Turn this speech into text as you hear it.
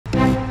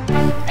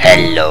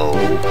Hello.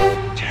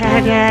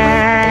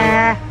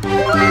 Ta-da!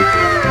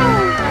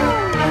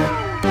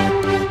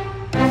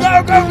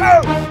 Go, go, go!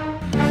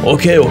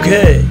 Okay,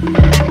 okay.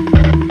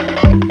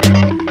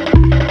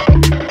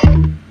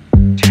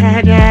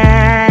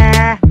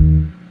 Ta-da!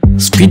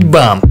 Speed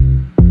bump.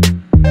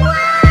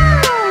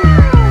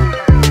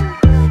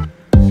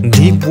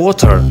 Deep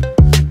water.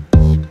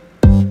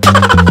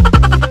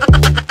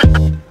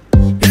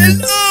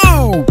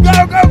 Hello!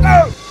 Go, go, go!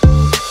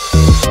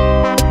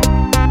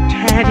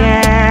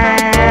 Ta-da!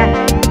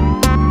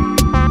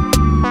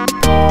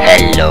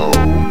 Hello.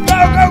 Go,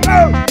 go, go!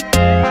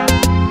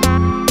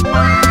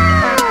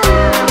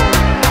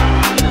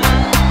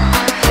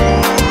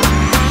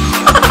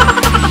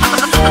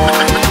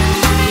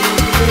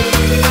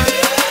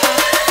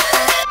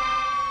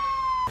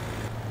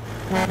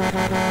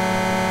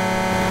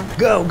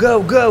 Go,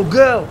 go, go,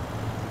 go.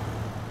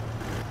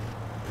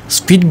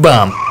 Speed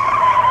bump.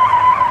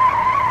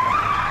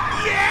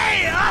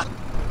 Yeah!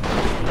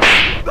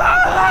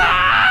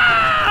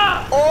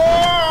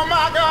 Oh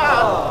my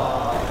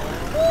God!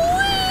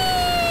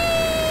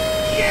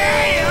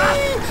 Yeah!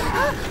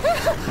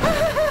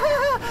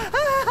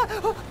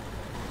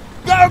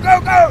 Go, go,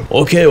 go!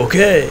 Okay,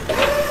 okay.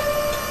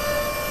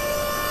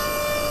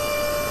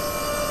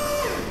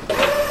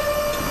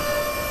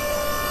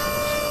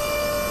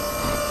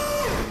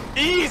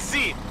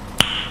 Easy!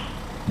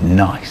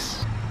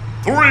 Nice.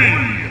 3,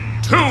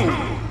 2,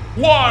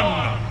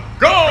 1,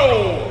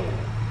 go!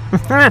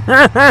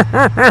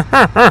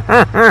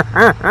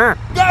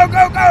 Go,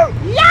 go, go!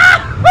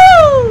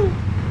 Yahoo!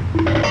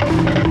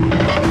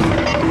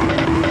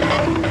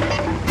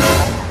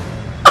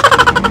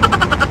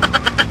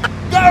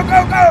 Go, go,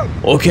 go!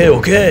 Okay,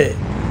 okay.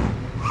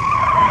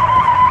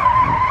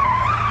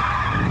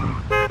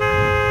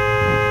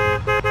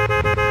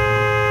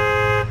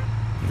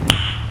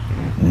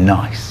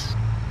 Nice.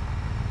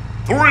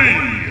 3,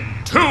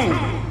 2,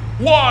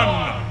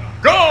 1,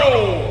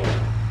 go!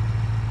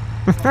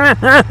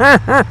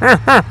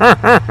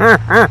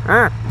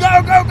 Go,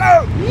 go, go!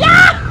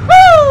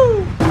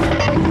 Yahoo!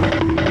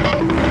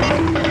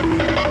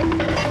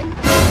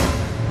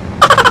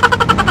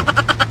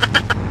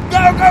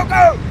 Go, go,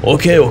 go!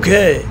 Okay,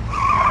 okay.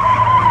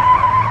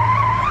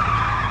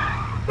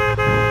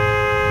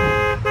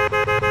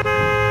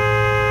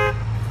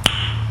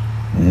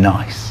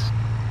 Nice.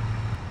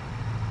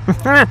 Go,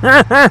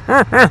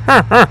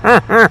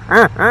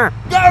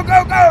 go,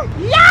 go!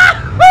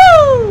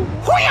 Yahoo!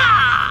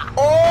 Hoo-yah!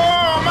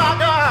 Oh my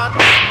God!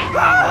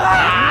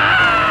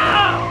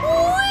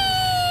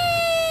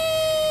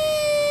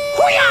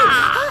 Hoo-yah!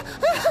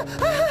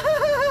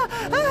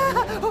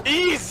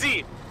 Easy!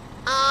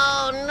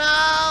 Oh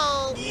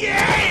no!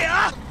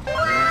 Yeah!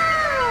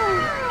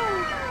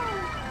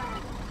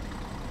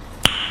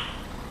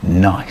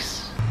 Nice.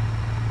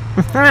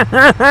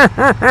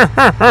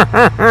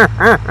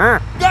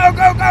 Go,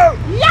 go, go!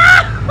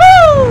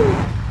 Yahoo!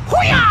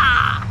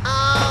 Hoo-yah!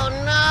 Oh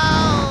no!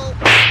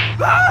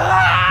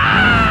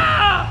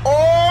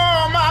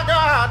 Oh my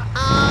God!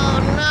 Oh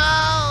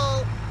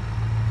no!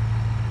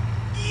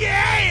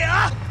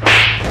 Yeah!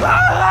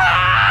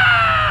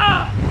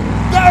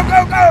 Go, go,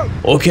 go!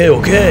 Okay,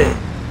 okay.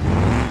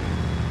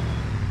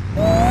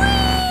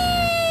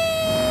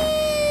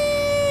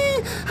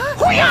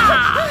 Hoo-yah!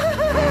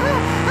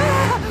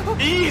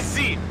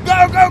 Easy!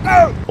 Go, go,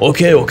 go!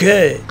 Okay,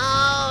 okay.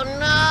 Oh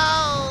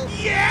no!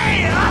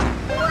 Yeah!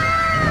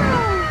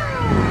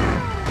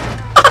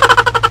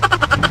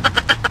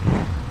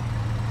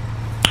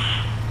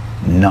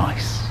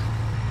 Nice.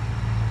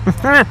 Go,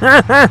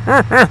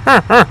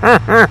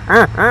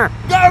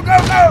 go,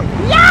 go!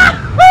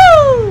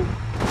 Yahoo!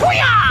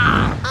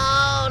 Hoo-yah!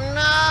 Oh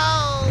no!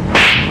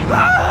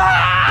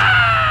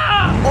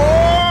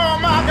 Oh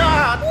my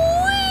God!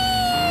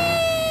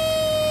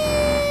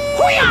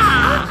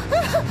 Hoo-yah!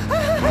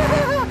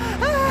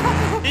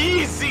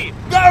 Easy!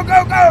 Go,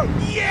 go, go!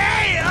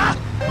 Yeah!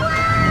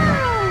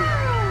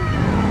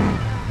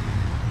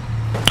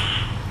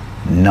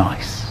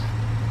 Nice.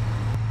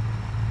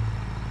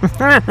 Go,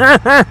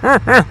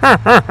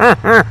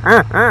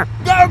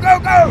 go,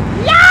 go!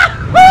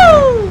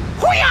 Yahoo!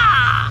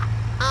 Hoo-yah!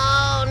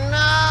 Oh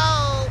no!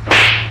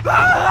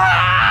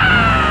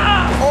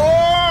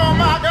 Oh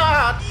my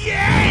God!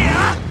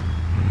 Yeah!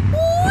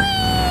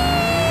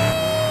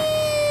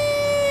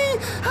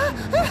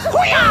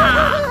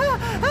 Hoo-yah!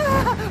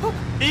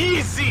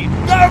 Easy!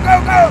 Go, go,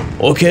 go!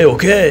 Okay,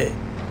 okay.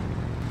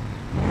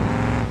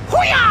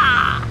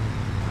 Hoo-yah!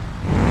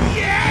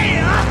 Yeah!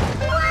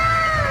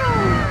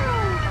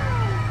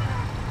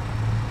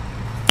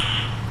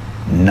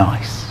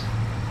 Nice.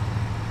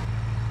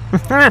 Go,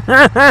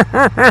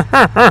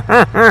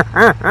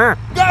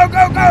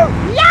 go, go!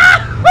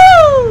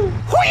 Yahoo!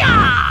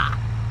 Hoo-yah!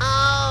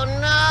 Oh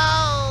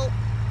no!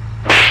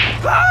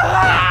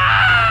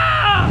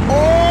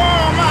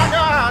 Oh my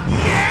God!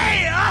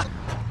 Yeah!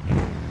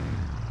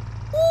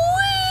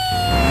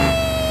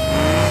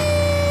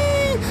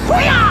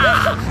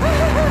 Hoo-yah!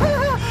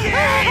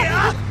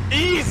 Yeah!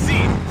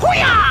 Easy!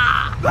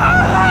 Hoo-yah!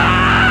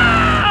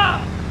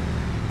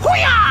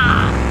 Hoo-yah!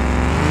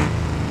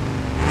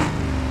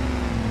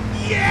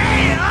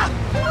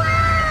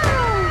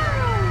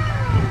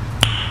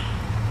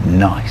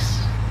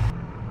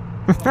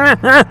 Go,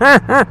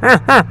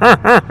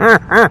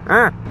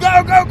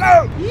 go,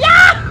 go!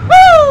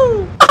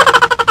 Yahoo!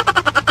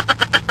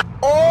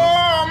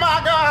 Oh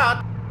my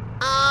God!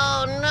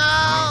 Oh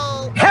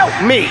no!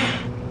 Help me!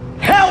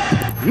 Help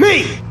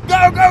me!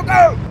 Go, go,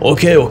 go!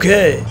 Okay,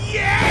 okay.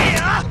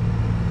 Yeah!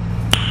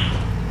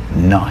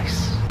 Nice.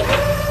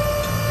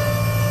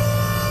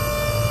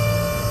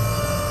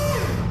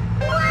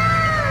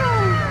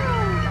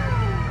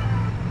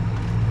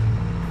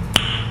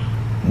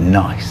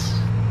 Nice.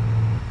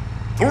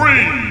 3,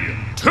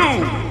 2,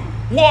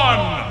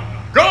 1,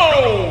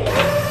 go!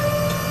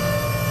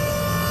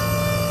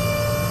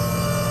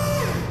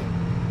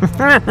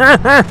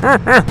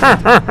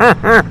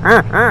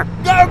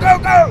 Go, go,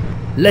 go!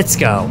 Let's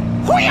go.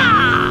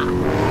 Hoo-yah!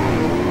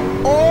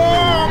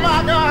 Oh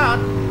my God!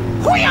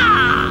 Hoo-yah!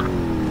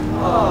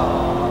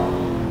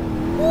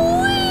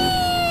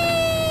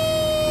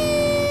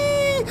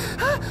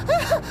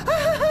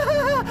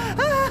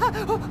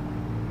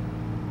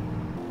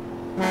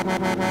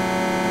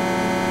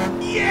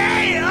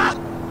 Yeah!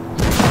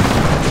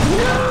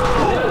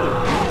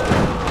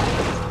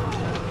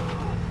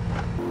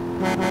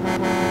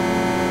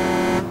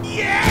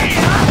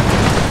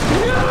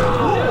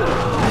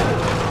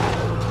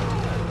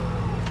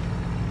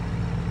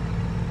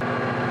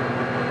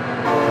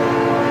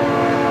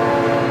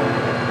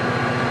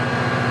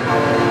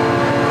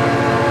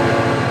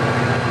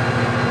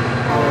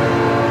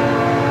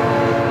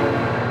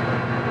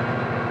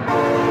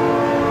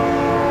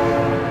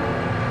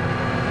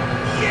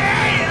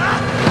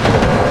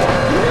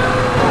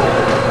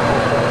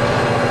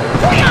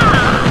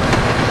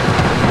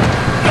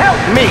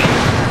 Help me!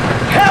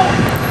 Help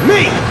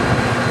me!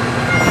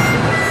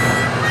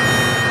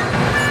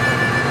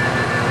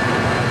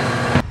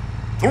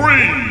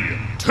 Three,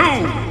 two,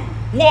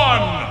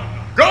 one,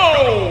 go!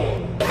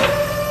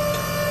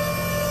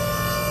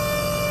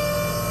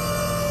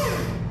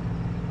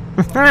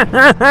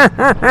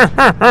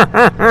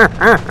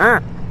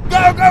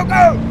 Go, go,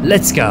 go!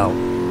 Let's go.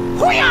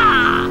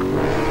 Hoo-yah!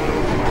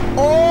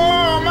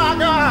 Oh my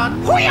God!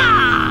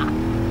 Hoo-yah!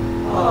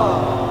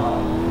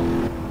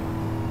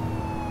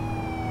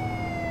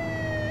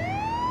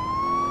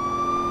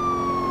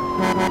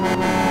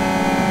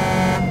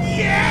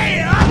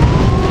 Yeah!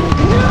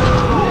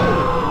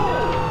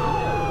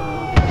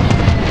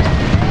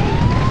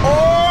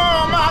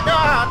 Oh my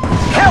God!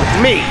 Help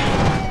me!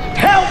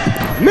 Help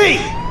me!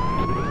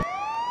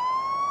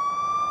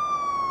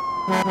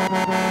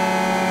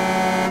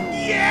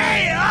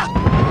 Yeah!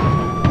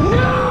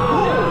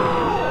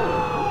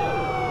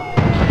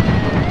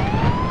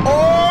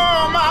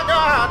 Oh my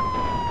God!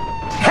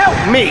 Help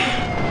me!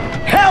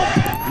 Help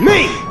me!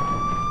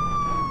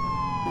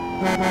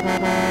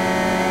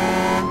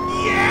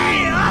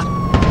 Yeah!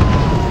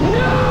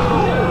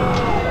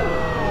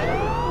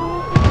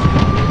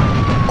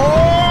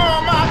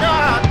 Oh my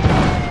God!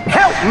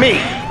 Help me!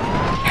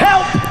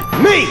 Help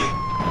me!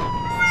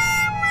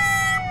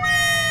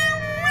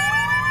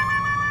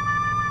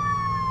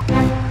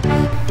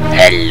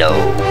 Hello.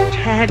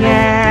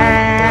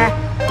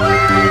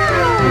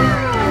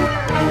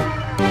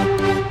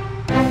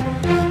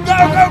 Go,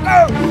 go, go!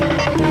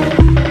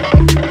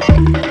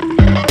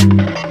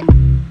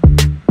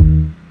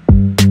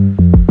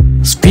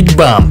 Speed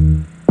bump.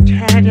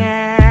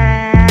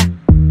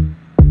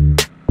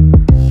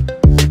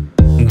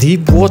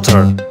 Deep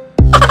water.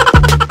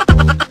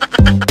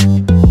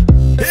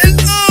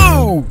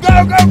 Hello! Go,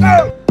 go, go!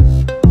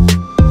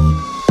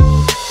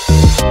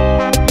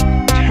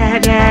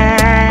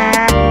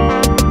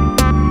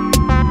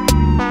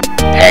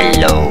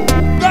 Hello.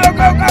 Go,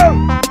 go, go!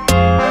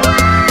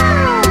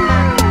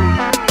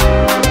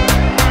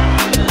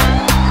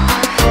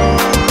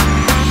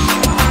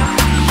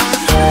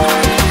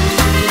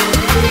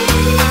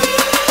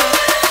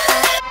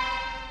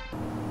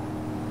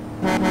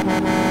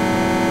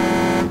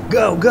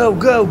 Go, go,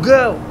 go,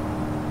 go!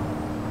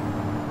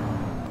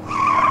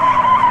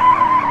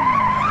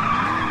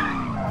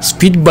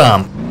 Speed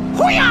bump.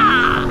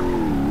 Hoo-yah!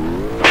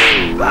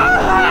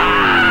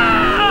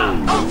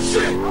 Oh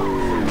shit!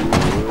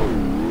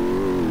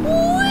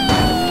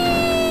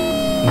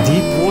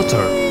 Deep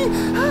water.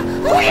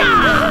 Hoo-yah!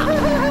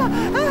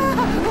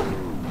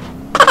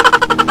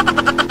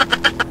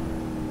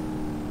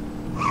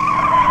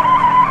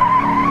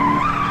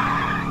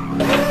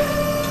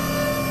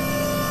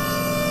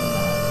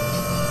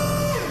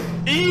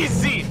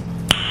 Easy!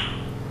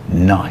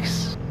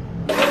 Nice.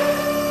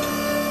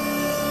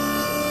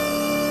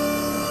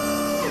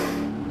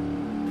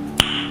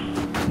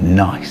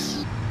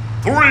 Nice.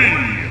 3,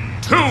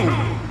 2,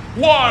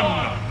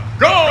 1,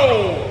 go!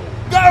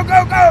 Go,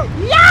 go, go!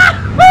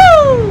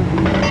 Yahoo!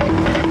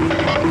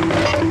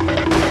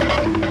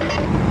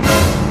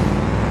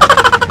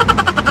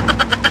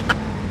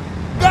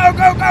 Go,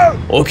 go, go!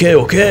 Okay,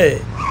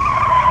 okay.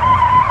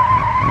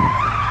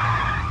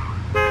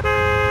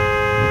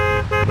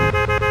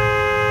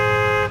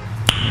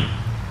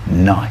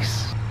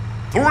 Nice.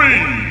 3,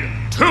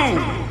 2,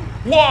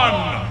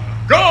 1,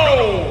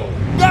 go!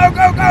 Go,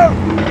 go, go!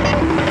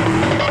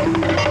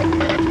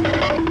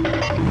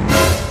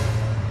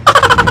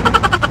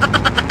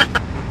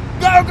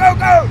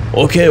 go!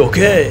 Okay,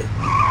 okay.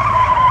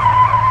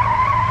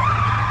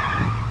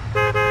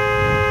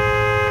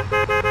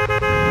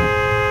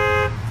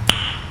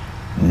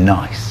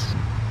 Nice.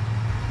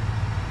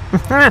 Go,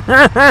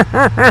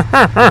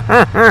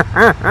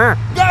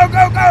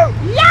 go, go!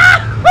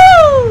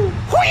 Yahoo!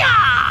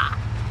 Hoo-yah!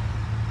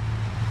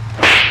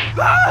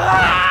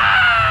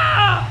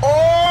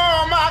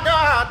 Oh my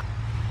God!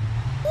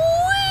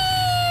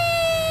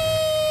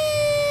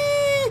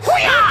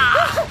 Hoo-yah!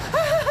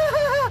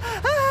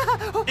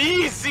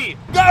 Easy!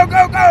 Go,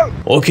 go, go!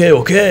 Okay,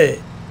 okay.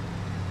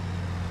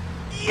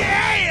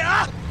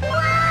 Yeah!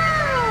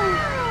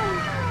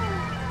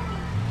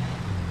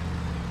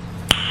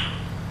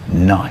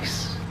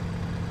 Nice.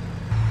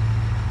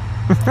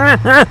 Go,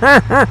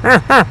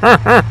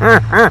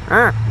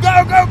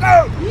 go, go!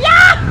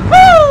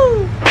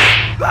 Yahoo!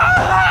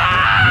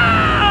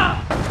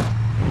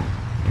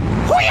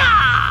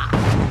 Hoo-yah!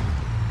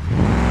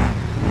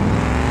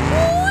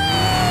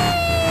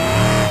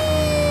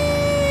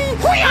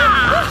 Hoo-yah!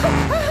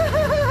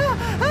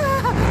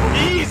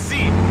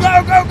 Easy! Go,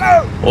 go, go!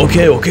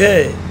 Okay,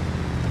 okay.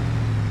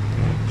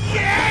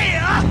 Yeah!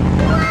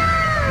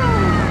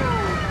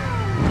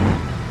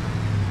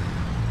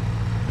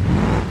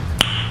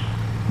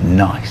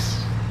 Nice.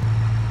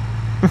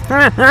 Go,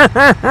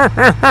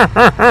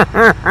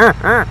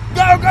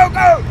 go,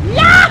 go!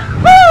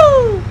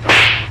 Yahoo!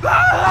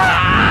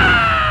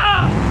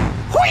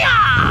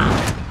 Hoo-yah!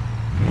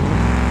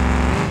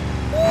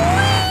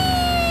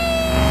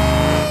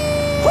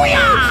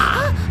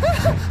 Hoo-yah!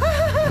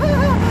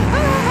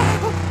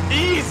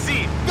 Easy!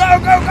 Go,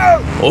 go, go!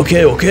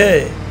 Okay, okay.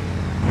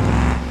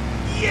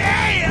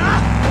 Yeah!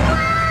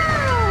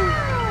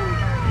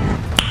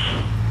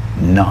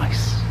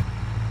 Nice.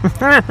 Go,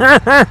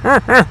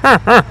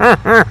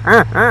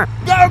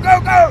 go,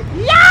 go!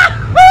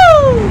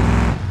 Yahoo!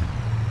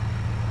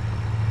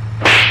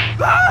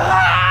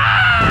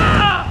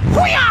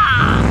 Hoo-yah!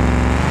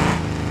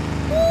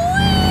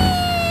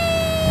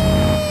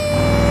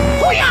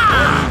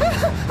 Hoo-yah!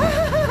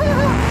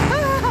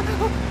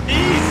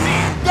 Easy!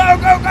 Go,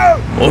 go, go!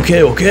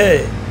 Okay, okay.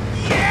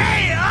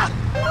 Yeah!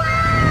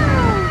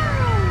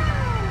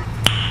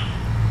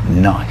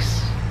 Nice.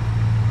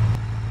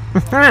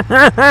 Go,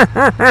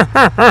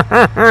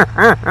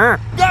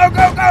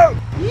 go, go!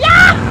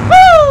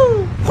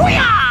 Yahoo!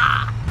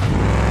 Hoo-yah!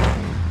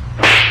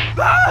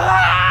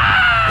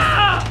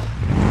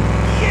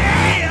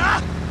 Yeah!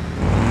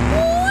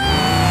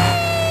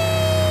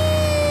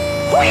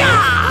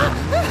 Hoo-yah!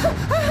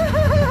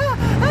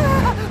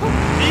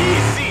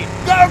 Easy!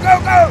 Go, go,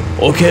 go!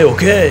 Okay,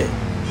 okay.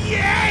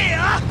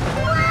 Yeah!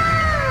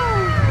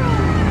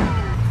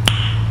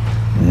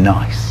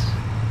 Nice.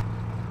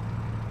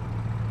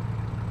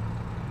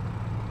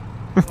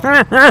 Go,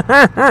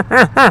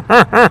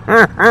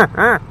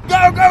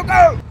 go,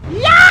 go!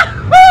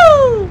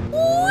 Yahoo!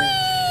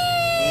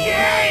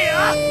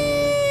 Yeah!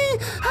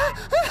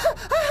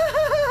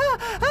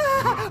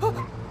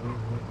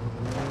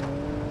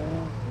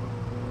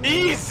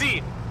 Easy!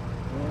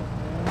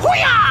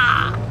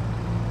 Hoo-yah!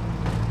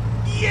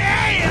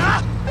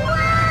 Yeah!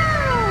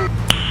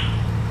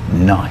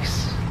 Nice.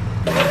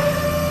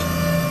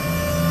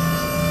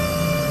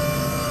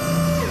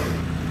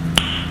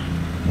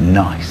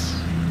 Nice.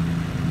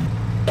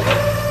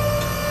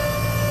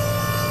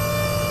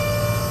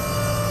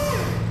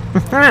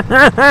 Go,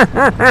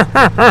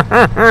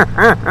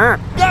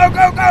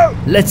 go, go!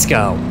 Let's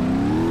go.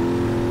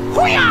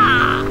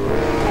 Hoo-yah!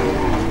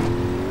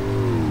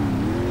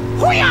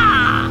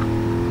 Hoo-yah!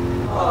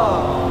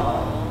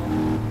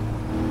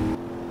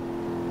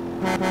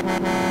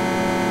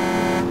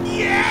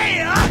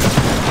 Yeah!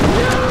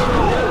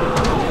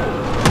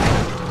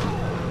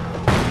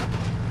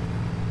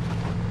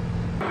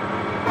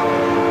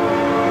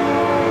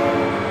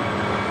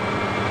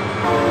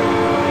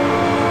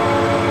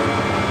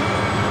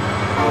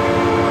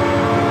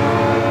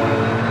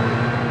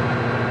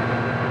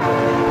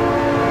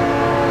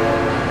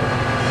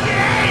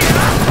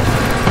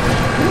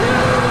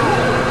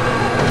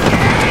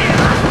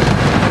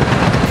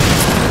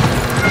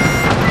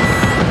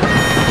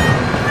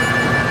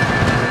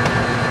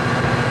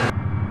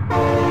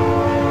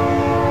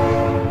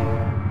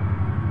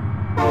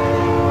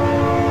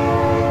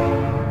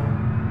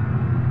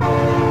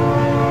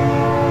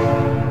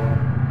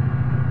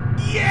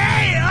 Yeah!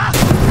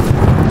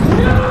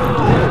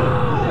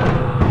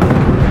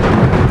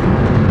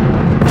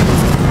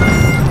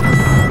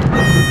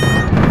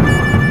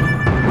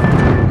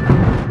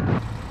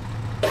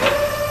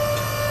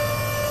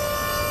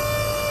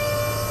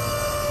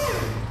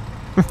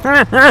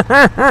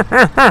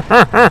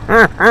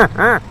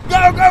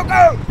 Go, go,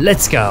 go!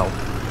 Let's go.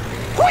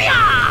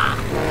 Hoo-yah!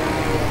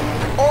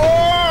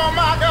 Oh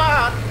my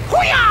God!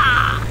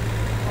 Hoo-yah!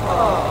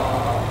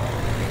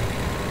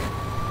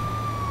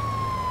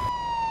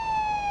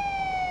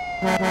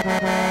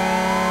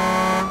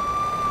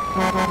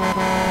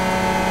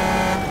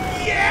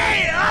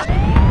 Yeah!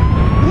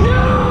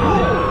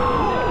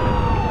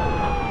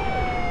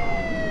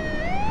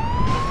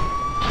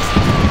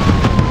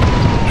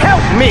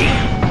 Help me!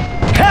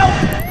 Help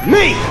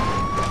me!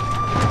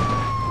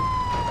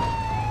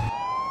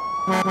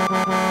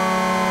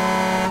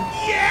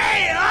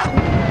 Yeah!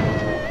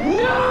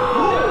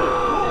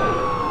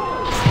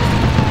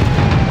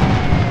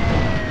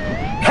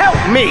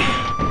 Help me!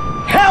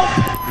 Help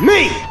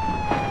me!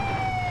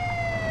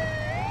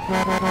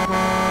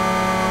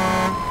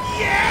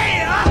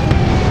 Yeah!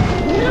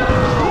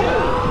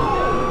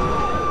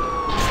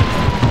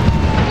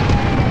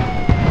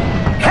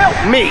 Help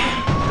me!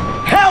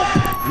 Help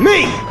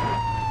me!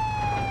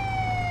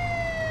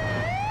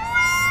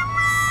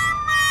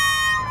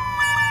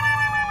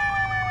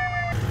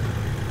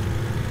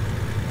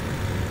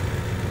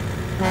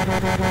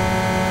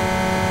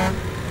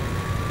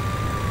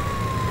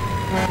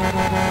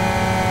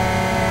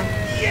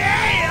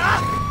 Yeah!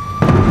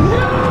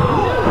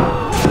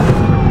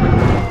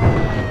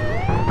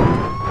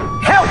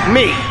 Help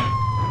me!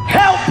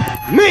 Help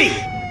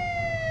me!